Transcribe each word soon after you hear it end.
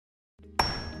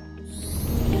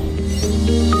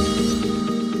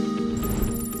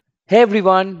Hey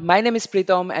everyone, my name is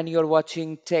Pritam and you're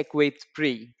watching Tech with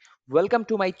Pri. Welcome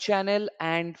to my channel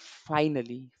and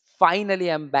finally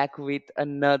I'm back with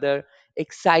another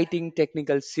exciting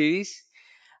technical series.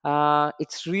 I'm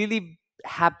really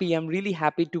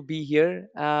happy to be here.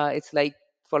 It's like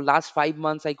for last 5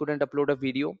 months I couldn't upload a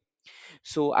video,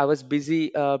 so I was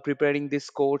busy preparing this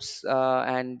course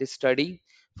and this study.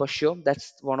 For sure,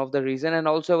 that's one of the reason, and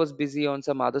also I was busy on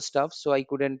some other stuff, so I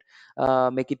couldn't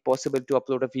make it possible to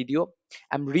upload a video.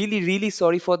 I'm really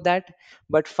sorry for that,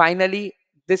 but finally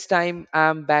this time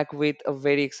I'm back with a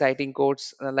very exciting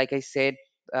course. Like I said,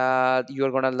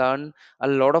 you're gonna learn a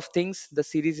lot of things. The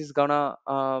series is gonna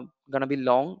be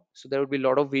long, so there will be a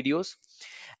lot of videos,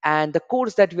 and the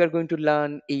course that we are going to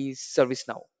learn is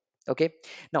ServiceNow. Okay,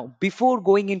 now, before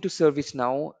going into service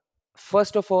now,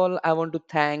 first of all, I want to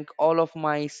thank all of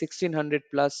my 1600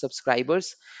 plus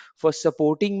subscribers for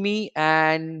supporting me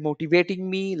and motivating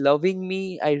me, loving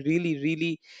me. I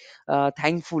really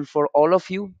thankful for all of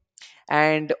you,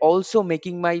 and also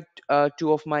making my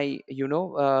two of my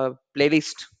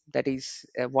playlist, that is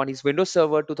one is Windows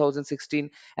Server 2016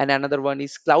 and another one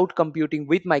is cloud computing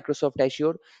with Microsoft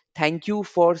Azure. Thank you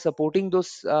for supporting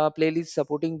those playlists,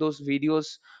 supporting those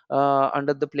videos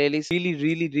under the playlist.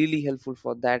 Really helpful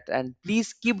for that, and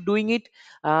please keep doing it.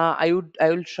 I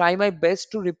will try my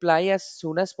best to reply as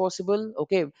soon as possible.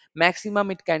 Okay,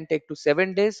 maximum it can take to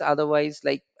 7 days, otherwise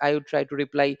like I would try to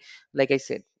reply, like I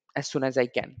said, as soon as I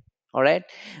can. All right.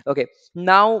 Okay,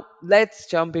 now let's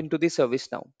jump into the service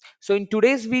now. So in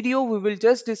today's video we will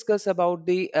just discuss about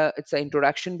the it's an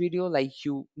introduction video. Like,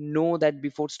 you know that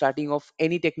before starting off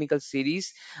any technical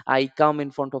series, I come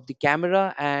in front of the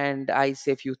camera and I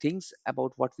say a few things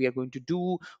about what we are going to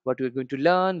do, what we're going to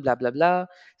learn, blah blah blah.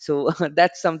 So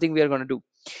that's something we are going to do.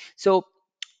 So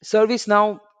service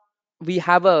now, we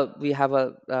have a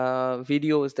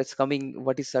videos that's coming,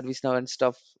 what is service now and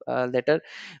stuff, later.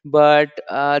 But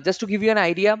just to give you an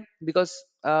idea, because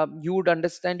you would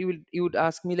understand, you would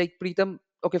ask me like, Preetham,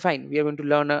 okay fine, we are going to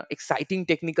learn a exciting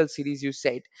technical series, you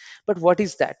said, but what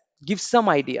is that? Give some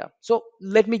idea. So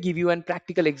let me give you an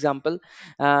practical example,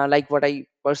 like what I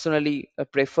personally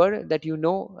prefer, that you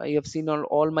have seen on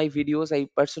all my videos, I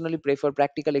personally prefer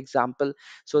practical example,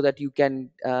 so that you can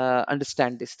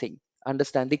understand this thing,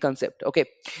 understand the concept. Okay,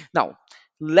 now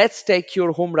let's take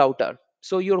your home router.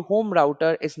 So your home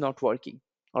router is not working,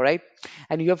 all right,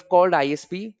 and you have called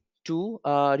ISP to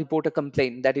report a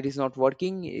complaint that it is not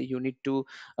working. You need to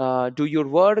do your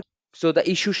work, so the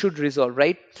issue should resolve,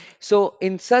 right? So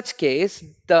in such case,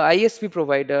 the ISP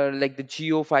provider, like the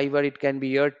Geo, Fiber, it can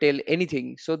be Airtel,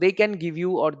 anything, so they can give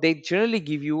you, or they generally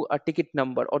give you a ticket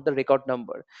number or the record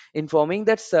number, informing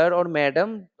that, sir or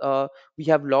madam, we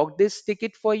have logged this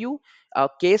ticket for you, a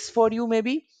case for you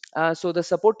maybe. So the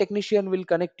support technician will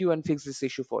connect you and fix this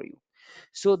issue for you.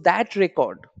 So that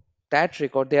record,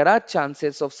 there are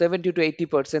chances of 70 to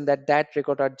 80% that that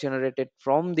record are generated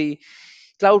from the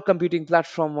cloud computing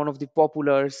platform, one of the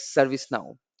popular,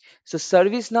 ServiceNow. So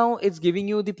ServiceNow is giving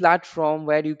you the platform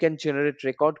where you can generate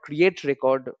record, create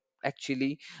record,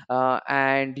 actually,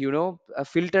 and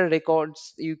filter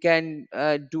records. You can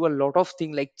do a lot of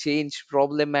things like change,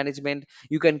 problem management.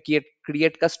 You can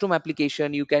create custom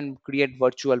application, you can create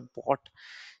virtual bot.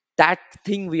 That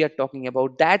thing we are talking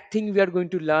about, that thing we are going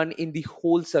to learn in the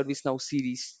whole ServiceNow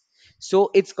series.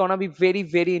 So it's gonna be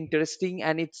very interesting,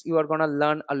 and it's you are gonna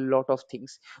learn a lot of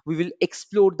things. We will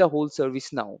explore the whole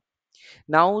ServiceNow.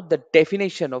 Now, the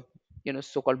definition of,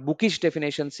 so-called bookish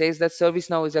definition says that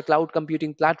ServiceNow is a cloud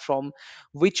computing platform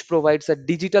which provides a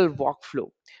digital workflow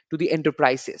to the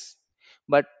enterprises.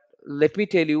 But let me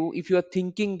tell you, if you are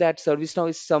thinking that ServiceNow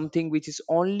is something which is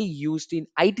only used in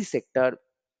IT sector,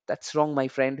 that's wrong, my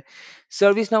friend.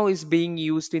 ServiceNow is being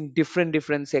used in different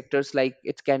sectors. Like,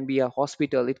 it can be a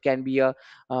hospital, it can be a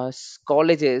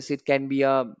colleges, it can be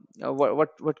a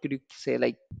what could you say,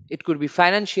 like, it could be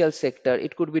financial sector,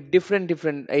 it could be different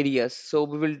areas. So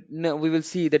we will no, we will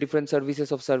see the different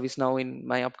services of ServiceNow in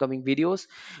my upcoming videos.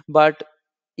 But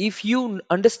if you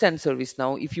understand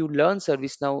ServiceNow, if you learn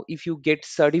ServiceNow, if you get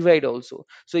certified also,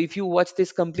 so if you watch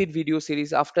this complete video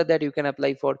series, after that you can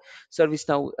apply for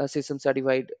ServiceNow system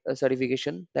certified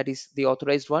certification, that is the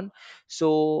authorized one.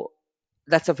 So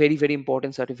that's a very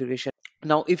important certification.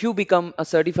 Now, if you become a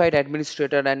certified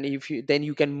administrator, and if you then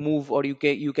you can move, or you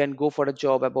can go for a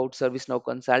job about ServiceNow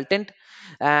consultant.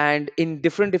 And in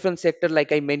different sector,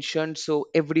 like I mentioned, so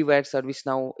everywhere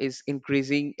ServiceNow is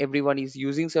increasing, everyone is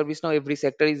using ServiceNow, every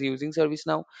sector is using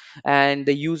ServiceNow, and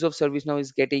the use of ServiceNow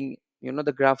is getting,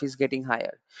 the graph is getting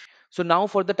higher. So now,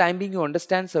 for the time being, you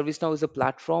understand ServiceNow is a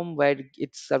platform where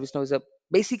it's ServiceNow is a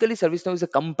Basically, ServiceNow is a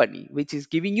company which is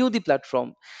giving you the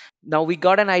platform. Now we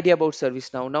got an idea about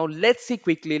ServiceNow. Now let's see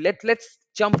quickly. Let's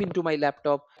jump into my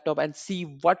laptop and see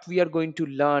what we are going to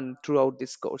learn throughout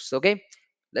this course. Okay,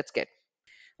 let's get.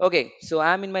 Okay, so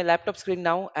I'm in my laptop screen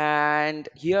now, and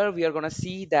here we are gonna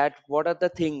see that what are the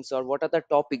things or what are the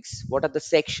topics, what are the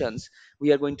sections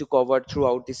we are going to cover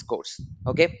throughout this course.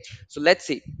 Okay, so let's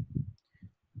see.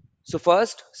 So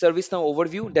first, ServiceNow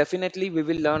overview. Definitely, we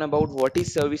will learn about what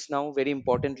is ServiceNow very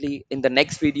importantly in the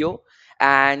next video,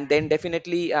 and then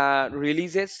definitely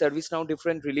releases ServiceNow,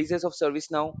 different releases of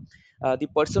ServiceNow, the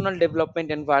personal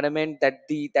development environment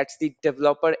that's the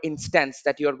developer instance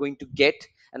that you are going to get,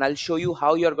 and I'll show you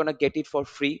how you are going to get it for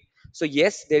free. So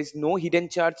yes, there is no hidden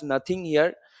charge, nothing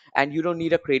here, and you don't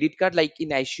need a credit card like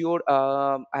in Azure.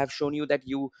 I have shown you that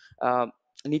you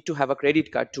need to have a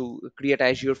credit card to create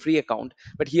Azure free account,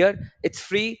 but here it's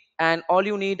free and all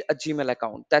you need a Gmail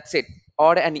account, that's it,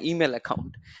 or an email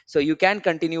account. So you can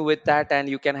continue with that and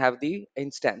you can have the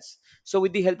instance. So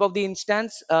with the help of the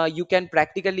instance, you can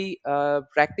practically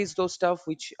practice those stuff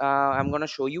which I'm going to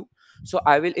show you. So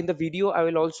I will in the video I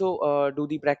will also do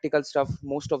the practical stuff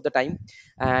most of the time,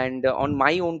 and on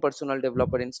my own personal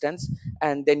developer instance,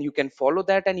 and then you can follow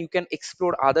that and you can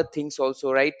explore other things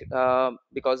also, right?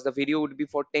 Because the video would be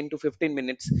for 10 to 15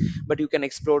 minutes, but you can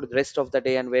explore the rest of the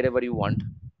day and wherever you want.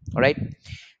 All right,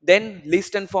 then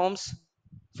list and forms,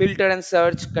 filter and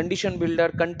search, condition builder,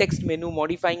 context menu,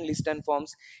 modifying list and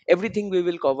forms, everything we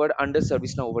will cover under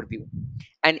ServiceNow overview.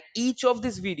 And each of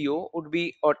this video would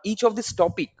be, or each of this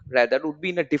topic rather, would be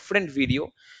in a different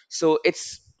video, so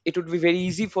it would be very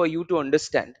easy for you to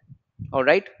understand. All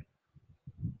right,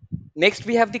 next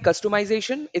we have the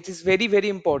customization. It is very very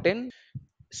important.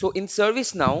 So in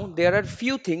ServiceNow, there are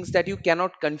few things that you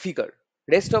cannot configure.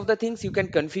 Rest of the things you can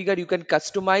configure, you can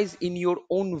customize in your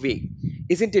own way.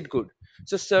 Isn't it good?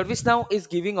 So ServiceNow is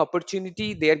giving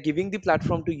opportunity. They are giving the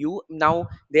platform to you. Now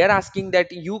they are asking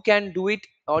that you can do it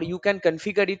or you can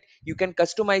configure it. You can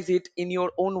customize it in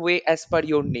your own way as per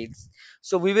your needs.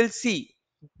 So we will see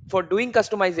for doing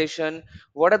customization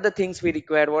what are the things we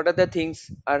require, what are the things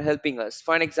are helping us.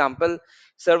 For an example,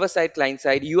 server side, client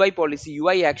side, UI policy,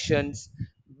 UI actions,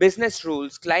 business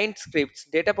rules, client scripts,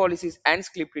 data policies, and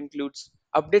script includes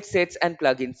update sets and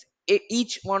plugins.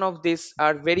 Each one of these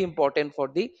are very important for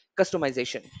the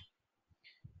customization.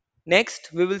 Next,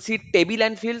 we will see table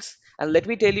and fields. And let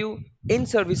me tell you, in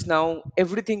ServiceNow,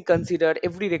 everything considered,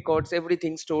 every records,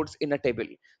 everything stores in a table.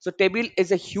 So table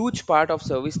is a huge part of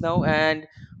ServiceNow, and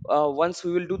once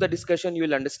we will do the discussion, you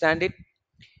will understand it.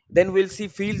 Then we'll see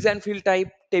fields and field type,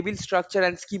 table structure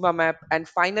and schema map, and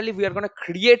finally we are going to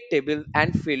create table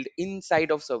and field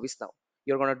inside of ServiceNow.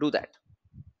 You're going to do that.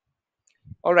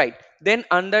 All right, then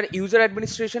under user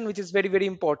administration, which is very very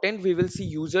important, we will see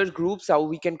users groups, how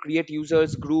we can create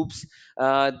users groups.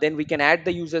 Then we can add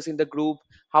the users in the group,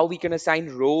 how we can assign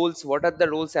roles, what are the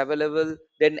roles available.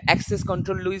 Then access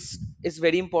control list is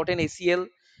very important, ACL,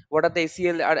 what are the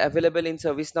ACL are available in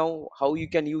ServiceNow, how you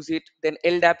can use it. Then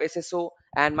LDAP, SSO,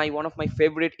 and my one of my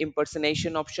favorite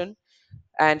impersonation option.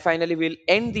 And finally we'll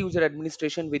end the user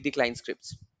administration with the client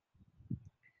scripts.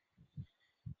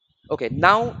 Okay,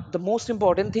 now the most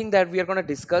important thing that we are going to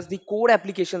discuss, the core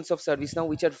applications of ServiceNow,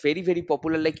 which are very very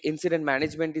popular. Like incident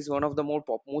management is one of the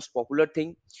most popular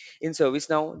thing in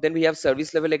ServiceNow. Then we have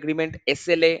service level agreement,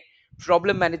 SLA,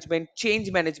 problem management, change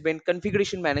management,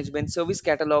 configuration management, service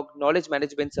catalog, knowledge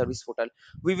management, service portal.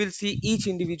 We will see each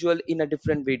individual in a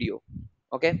different video.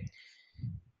 Okay,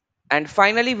 and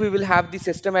finally we will have the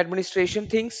system administration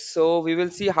things. So we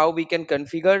will see how we can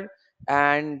configure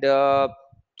and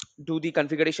do the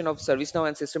configuration of ServiceNow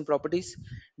and system properties,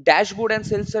 dashboard and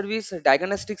self-service,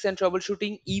 diagnostics and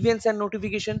troubleshooting, events and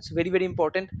notifications, very very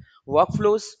important,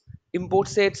 workflows, import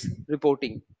sets,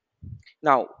 reporting.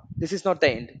 Now this is not the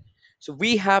end. So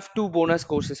we have two bonus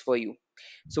courses for you.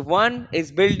 So one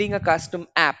is building a custom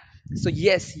app. So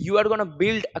yes, you are going to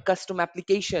build a custom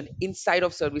application inside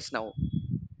of ServiceNow.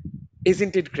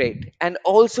 Isn't it great? And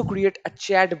also create a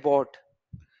chat bot.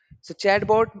 So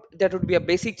chatbot, that would be a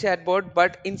basic chatbot,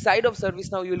 but inside of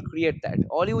ServiceNow you will create that.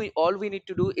 All we need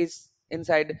to do is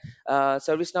inside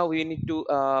ServiceNow we need to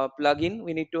plug in.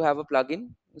 We need to have a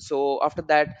plugin. So after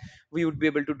that we would be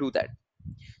able to do that.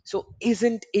 So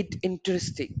isn't it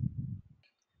interesting?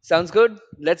 Sounds good.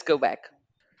 Let's go back.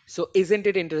 So isn't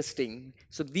it interesting?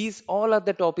 So these all are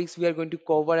the topics we are going to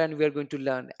cover and we are going to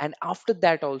learn. And after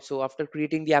that also, after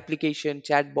creating the application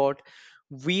chatbot,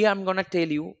 I'm gonna tell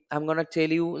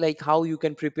you like how you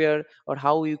can prepare, or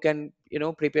how you can,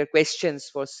 prepare questions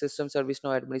for system service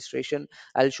now administration.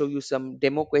 I'll show you some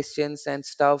demo questions and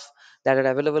stuff that are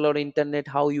available on internet,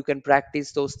 how you can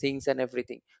practice those things and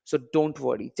everything. So don't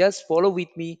worry, just follow with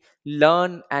me,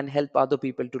 learn and help other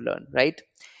people to learn, right?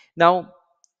 Now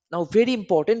now very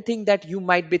important thing that you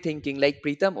might be thinking, like,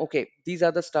 Pritam, okay, these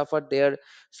are the stuff are there.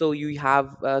 So you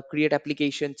have create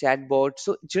application, chatbot.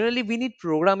 So generally we need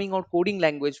programming or coding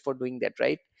language for doing that,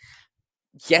 right?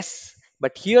 Yes,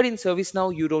 but here in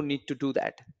ServiceNow, you don't need to do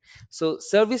that. So,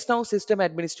 ServiceNow System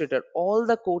Administrator, all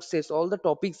the courses, all the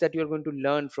topics that you're going to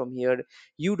learn from here,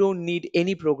 you don't need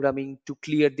any programming to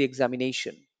clear the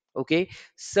examination. Okay,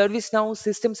 ServiceNow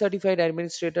System Certified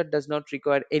Administrator does not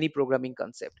require any programming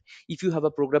concept. If you have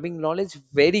a programming knowledge,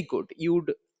 very good.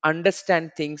 You'd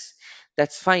understand things,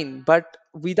 that's fine. But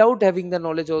without having the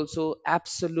knowledge, also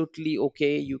absolutely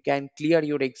okay. You can clear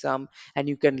your exam and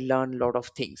you can learn a lot of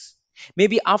things.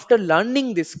 Maybe after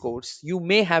learning this course you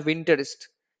may have interest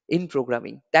in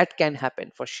programming. That can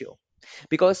happen for sure,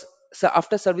 because so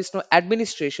after ServiceNow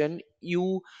administration,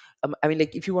 you I mean,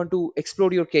 like, if you want to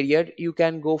explore your career, you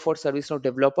can go for ServiceNow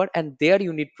developer, and there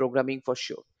you need programming for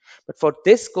sure. But for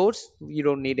this course you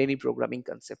don't need any programming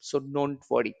concept, so don't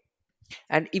worry.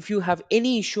 And if you have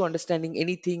any issue understanding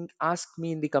anything, ask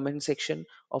me in the comment section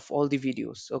of all the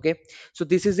videos. Okay, so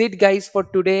this is it, guys, for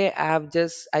today.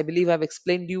 I believe I've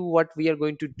explained you what we are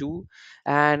going to do,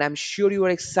 and I'm sure you are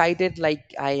excited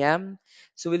like I am.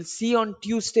 So we'll see you on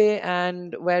Tuesday,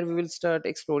 and where we will start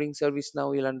exploring service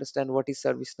now. You'll understand what is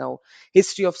service now,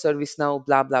 history of service now,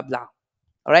 blah blah blah.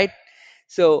 All right,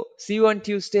 so see you on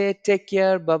Tuesday. Take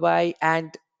care, bye bye.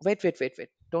 And wait,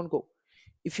 don't go.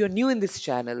 If you're new in this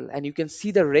channel and you can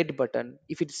see the red button,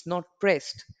 if it's not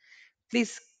pressed,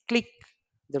 please click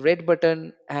the red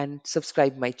button and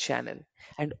subscribe my channel.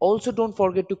 And also don't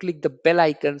forget to click the bell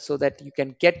icon so that you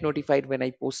can get notified when I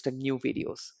post a new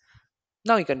videos.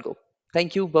 Now you can go.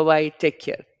 Thank you. Bye bye. Take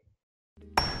care.